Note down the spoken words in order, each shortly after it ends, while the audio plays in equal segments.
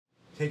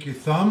Take your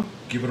thumb,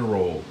 give it a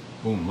roll.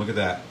 Boom, look at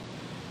that.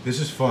 This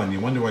is fun. You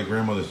wonder why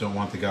grandmothers don't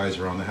want the guys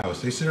around the house.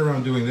 They sit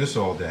around doing this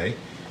all day.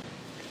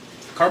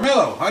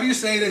 Carmelo, how do you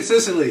say it in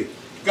Sicily?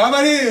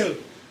 GabbaDEEL!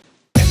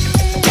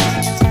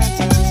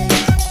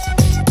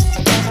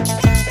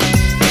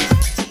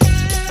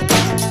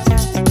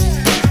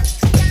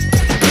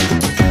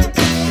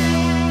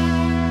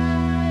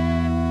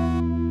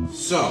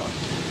 So,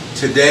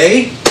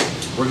 today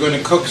we're going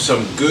to cook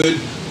some good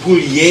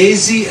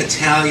pugliese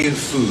Italian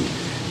food.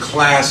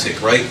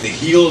 Classic, right? The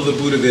heel of the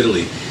boot of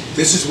Italy.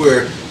 This is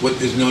where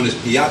what is known as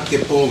piatti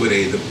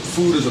poveri, the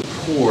food of the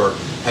poor,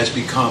 has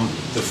become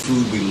the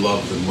food we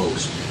love the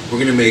most. We're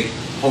going to make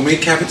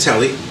homemade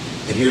cavatelli,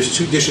 and here's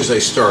two dishes I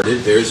started.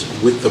 There's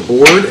with the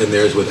board and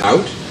there's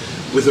without,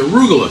 with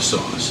arugula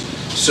sauce.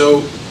 So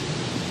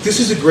this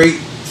is a great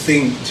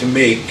thing to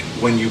make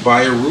when you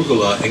buy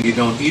arugula and you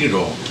don't eat it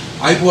all.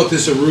 I bought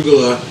this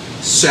arugula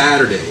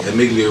Saturday at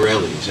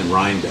Migliorelli's in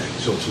Rhinebeck,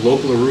 so it's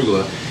local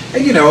arugula.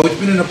 And you know, it's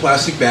been in a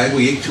plastic bag.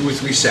 We ate 2 or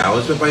 3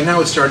 salads, but by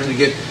now it's starting to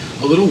get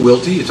a little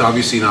wilty. It's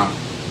obviously not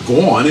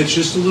gone, it's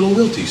just a little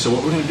wilty. So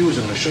what we're going to do is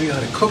I'm going to show you how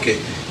to cook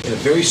it in a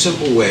very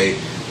simple way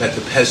that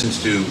the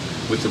peasants do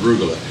with the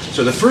arugula.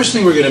 So the first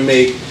thing we're going to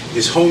make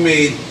is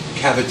homemade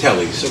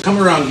cavatelli. So come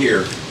around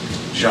here,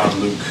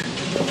 Jean-Luc.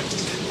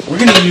 We're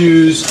going to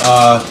use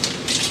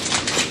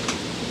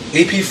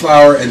AP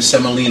flour and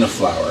semolina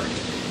flour.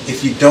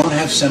 If you don't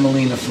have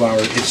semolina flour,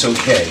 it's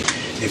okay.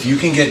 If you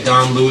can get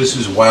Don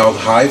Lewis's Wild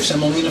Hive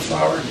semolina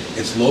flour,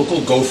 it's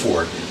local, go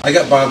for it. I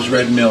got Bob's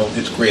Red Mill,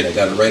 it's great. I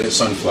got it right at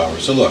Sunflower.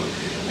 So look,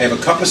 I have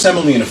a cup of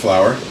semolina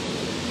flour,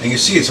 and you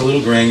see it's a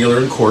little granular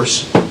and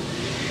coarse.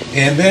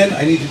 And then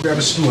I need to grab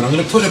a spoon. I'm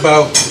going to put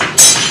about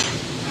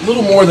a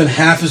little more than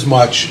half as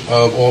much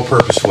of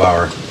all-purpose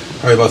flour,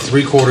 probably about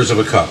 3/4 of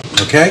a cup,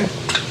 okay?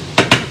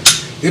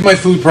 In my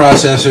food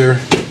processor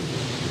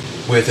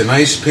with a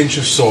nice pinch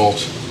of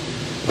salt,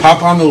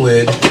 pop on the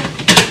lid,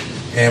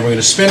 and we're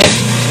going to spin it,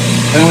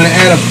 and I'm going to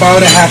add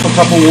about a half a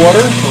cup of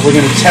water, but we're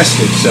going to test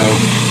it, so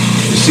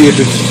to see if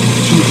it's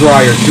too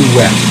dry or too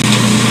wet.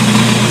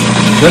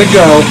 Let it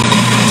go.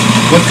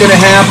 What's going to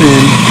happen,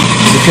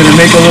 it's going to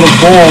make a little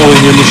ball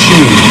in your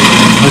machine.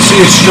 Now see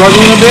it's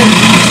struggling a bit?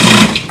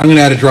 I'm going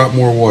to add a drop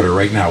more water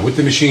right now with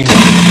the machine. A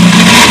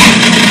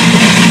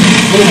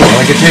little more,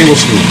 like a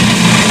tablespoon.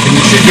 And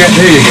you should get,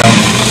 there you go.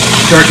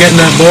 Start getting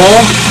that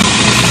ball.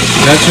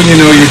 That's when you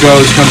know your dough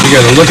has come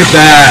together. Look at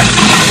that.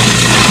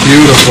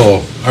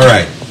 Beautiful. All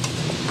right.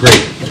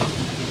 Great.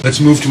 Let's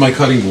move to my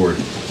cutting board.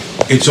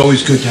 It's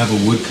always good to have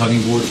a wood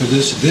cutting board for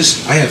this.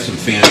 I have some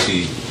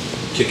fancy,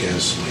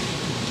 kick-ass, like,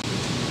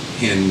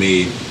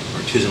 handmade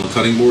artisanal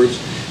cutting boards.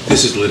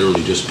 This is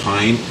literally just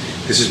pine.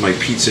 This is my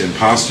pizza and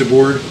pasta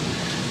board.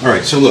 All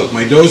right. So look,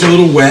 my dough's a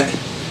little wet.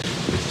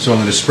 So I'm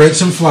going to spread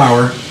some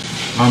flour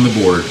on the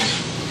board.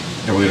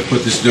 And we're going to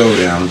put this dough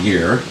down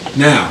here.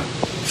 Now,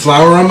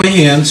 flour on my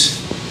hands,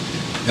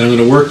 and I'm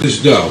going to work this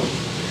dough.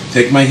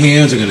 Take my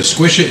hands, I'm going to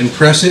squish it and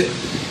press it.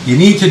 You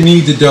need to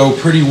knead the dough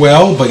pretty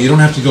well, but you don't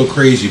have to go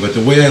crazy. But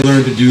the way I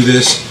learned to do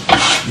this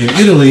in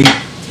Italy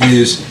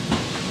is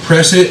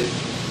press it,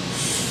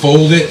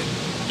 fold it,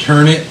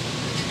 turn it,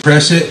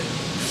 press it,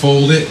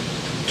 fold it,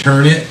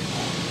 turn it,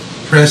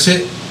 press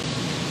it,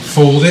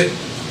 fold it.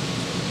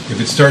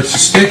 If it starts to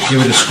stick, give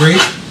it a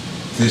scrape.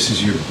 This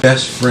is your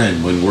best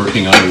friend when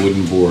working on a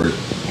wooden board.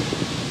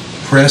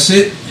 Press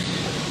it,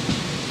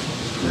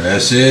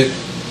 press it,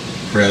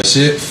 press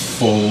it,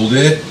 fold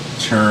it,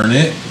 turn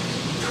it,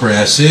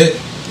 press it,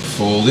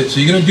 fold it. So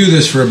you're going to do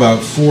this for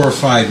about 4 or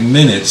 5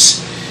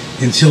 minutes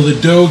until the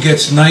dough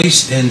gets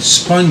nice and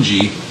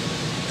spongy.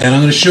 And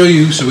I'm going to show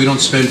you, so we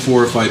don't spend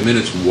 4 or 5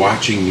 minutes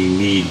watching me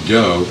knead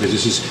dough,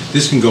 because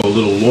this can go a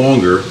little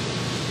longer.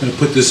 I'm going to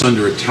put this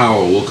under a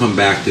towel. We'll come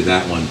back to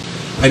that one.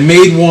 I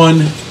made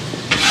one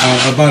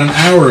about an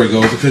hour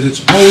ago because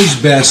it's always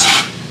best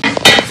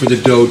for the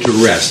dough to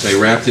rest. I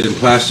wrapped it in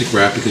plastic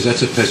wrap because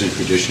that's a peasant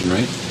tradition,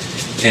 right?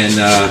 And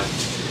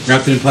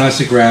wrapped it in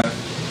plastic wrap,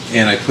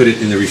 and I put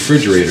it in the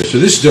refrigerator. So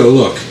this dough,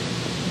 look,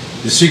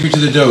 the secret to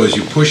the dough is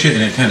you push it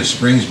and it kind of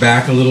springs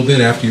back a little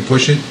bit after you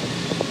push it.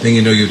 Then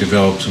you know you've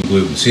developed some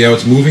gluten. See how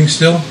it's moving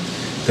still?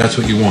 That's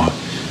what you want.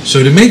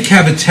 So to make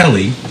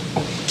cavatelli,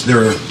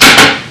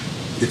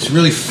 it's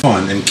really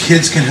fun, and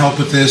kids can help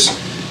with this.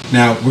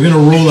 Now we're going to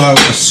roll out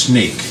a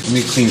snake. Let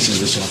me clean some of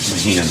this off my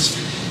hands.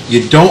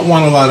 You don't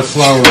want a lot of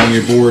flour on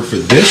your board for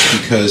this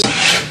because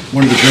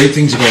one of the great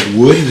things about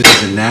wood is it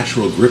has a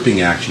natural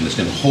gripping action that's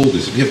going to hold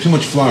this. If you have too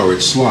much flour,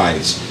 it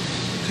slides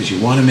because you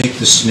want to make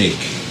the snake.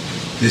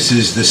 This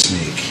is the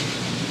snake.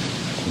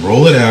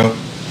 Roll it out,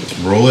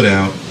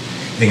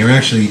 and you're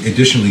actually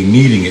additionally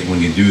kneading it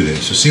when you do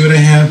this. So see what I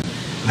have?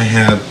 I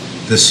have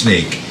the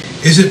snake.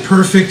 Is it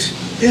perfect?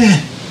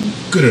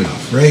 Good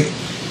enough, right?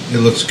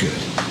 It looks good.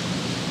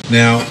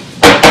 Now,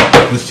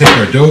 let's take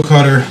our dough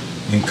cutter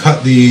and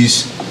cut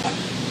these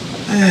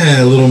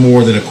a little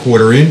more than a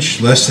 1/4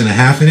 inch, less than a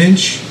 1/2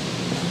 inch.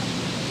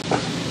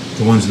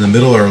 The ones in the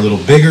middle are a little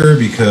bigger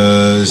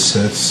because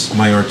that's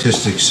my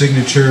artistic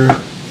signature.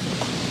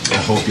 I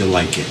hope you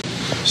like it.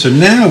 So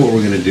now what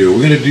we're going to do,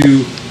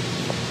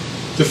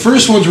 the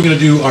first ones we're going to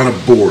do on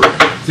a board.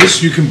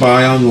 This you can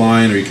buy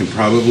online, or you can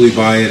probably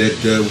buy it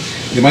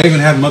at, you might even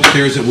have them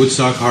upstairs at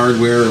Woodstock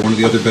Hardware or one of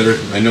the other better,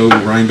 I know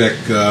Rhinebeck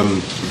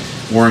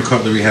Warren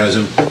Cutlery has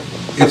them.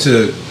 It's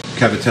a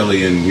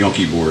Cavatelli and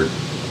Yonke board.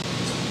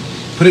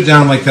 Put it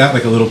down like that,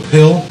 like a little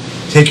pill.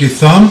 Take your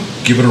thumb,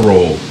 give it a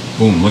roll.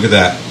 Boom, look at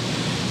that.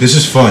 This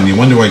is fun. You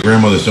wonder why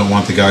grandmothers don't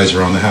want the guys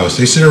around the house.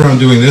 They sit around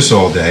doing this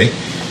all day,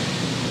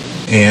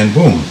 and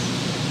boom,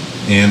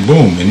 and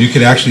boom. And you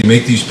could actually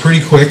make these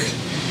pretty quick.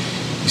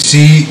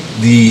 See,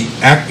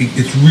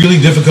 it's really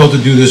difficult to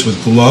do this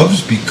with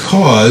gloves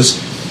because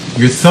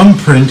your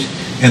thumbprint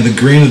and the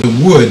grain of the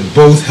wood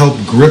both help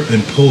grip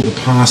and pull the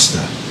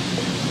pasta.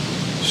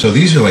 So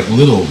these are like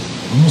little,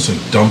 almost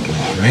like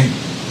dumplings, right?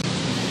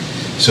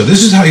 So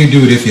this is how you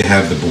do it if you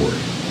have the board.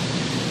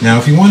 Now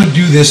if you want to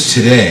do this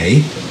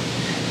today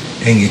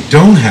and you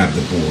don't have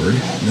the board,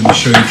 let me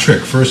show you a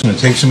trick. First I'm going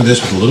to take some of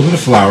this with a little bit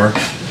of flour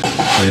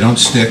so they don't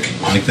stick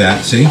like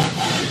that, see?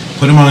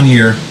 Put them on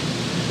here,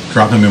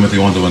 drop them in with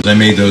the other ones. I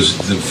made those,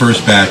 the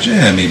first batch,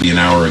 maybe an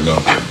hour ago.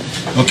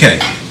 Okay,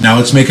 now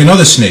let's make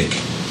another snake.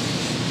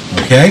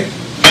 Okay?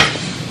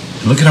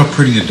 And look at how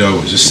pretty the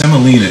dough is. The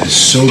semolina is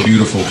so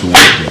beautiful to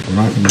work with. We're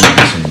not going to make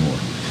this anymore.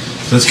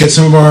 So let's get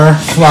some of our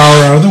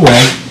flour out of the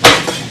way.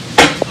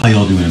 How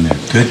y'all doing in there?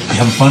 Good? You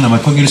having fun? Am I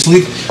putting you to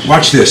sleep?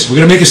 Watch this. We're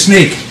going to make a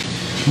snake.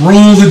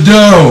 Roll the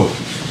dough.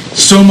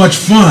 So much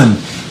fun.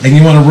 And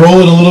you want to roll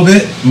it a little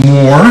bit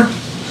more.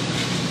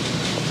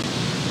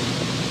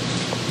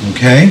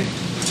 Okay?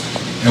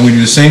 And we do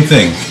the same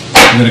thing.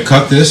 I'm going to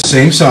cut this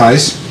same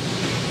size.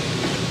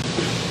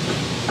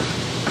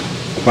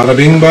 Bada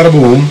bing, bada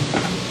boom.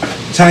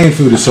 Italian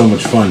food is so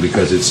much fun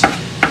because it's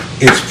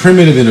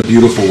primitive in a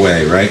beautiful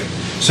way, right?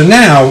 So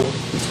now,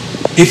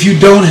 if you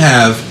don't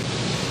have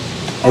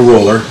a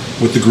roller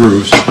with the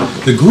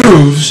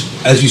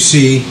grooves, as you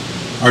see,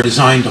 are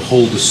designed to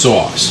hold the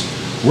sauce.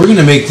 We're going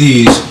to make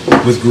these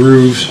with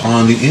grooves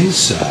on the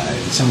inside.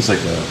 It sounds like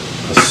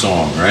a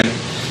song, right?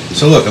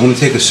 So look, I'm going to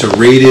take a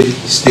serrated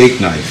steak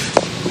knife.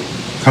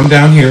 Come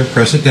down here,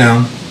 press it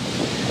down,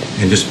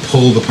 and just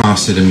pull the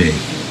pasta to me.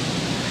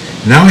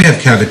 Now we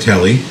have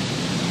Cavatelli.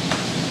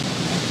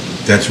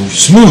 That's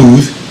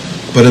smooth,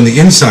 but on the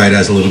inside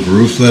has a little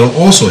groove, so that'll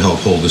also help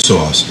hold the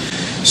sauce.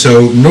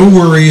 So no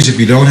worries if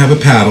you don't have a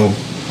paddle.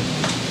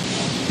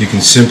 You can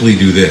simply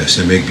do this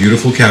and make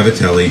beautiful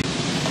Cavatelli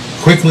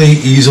quickly,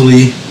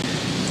 easily.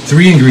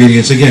 3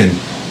 ingredients again,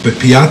 but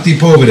piatti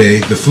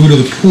poveri, the food of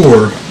the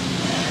poor,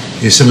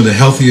 is some of the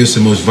healthiest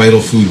and most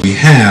vital food we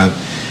have.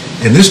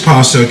 And this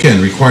pasta,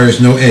 again, requires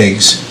no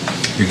eggs.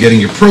 You're getting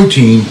your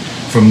protein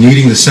from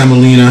kneading the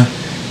semolina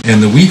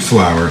and the wheat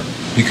flour,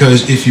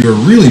 because if you're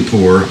really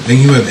poor and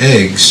you have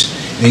eggs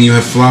and you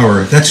have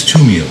flour, that's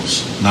 2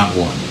 meals, not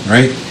 1,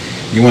 right?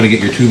 You want to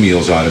get your 2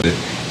 meals out of it.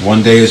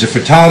 One day is a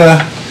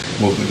frittata,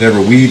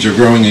 whatever weeds are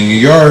growing in your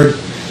yard,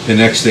 the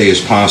next day is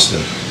pasta.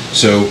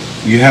 So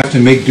you have to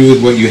make do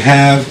with what you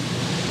have.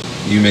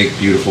 You make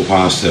beautiful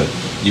pasta.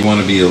 You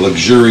want to be a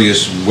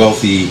luxurious,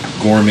 wealthy,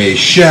 gourmet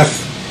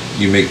chef,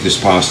 you make this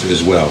pasta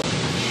as well.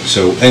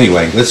 So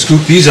anyway, let's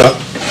scoop these up,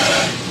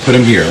 put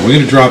them here. We're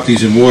going to drop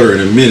these in water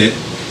in a minute,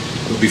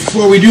 but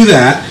before we do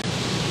that,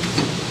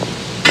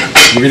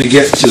 we're going to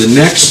get to the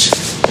next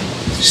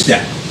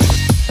step.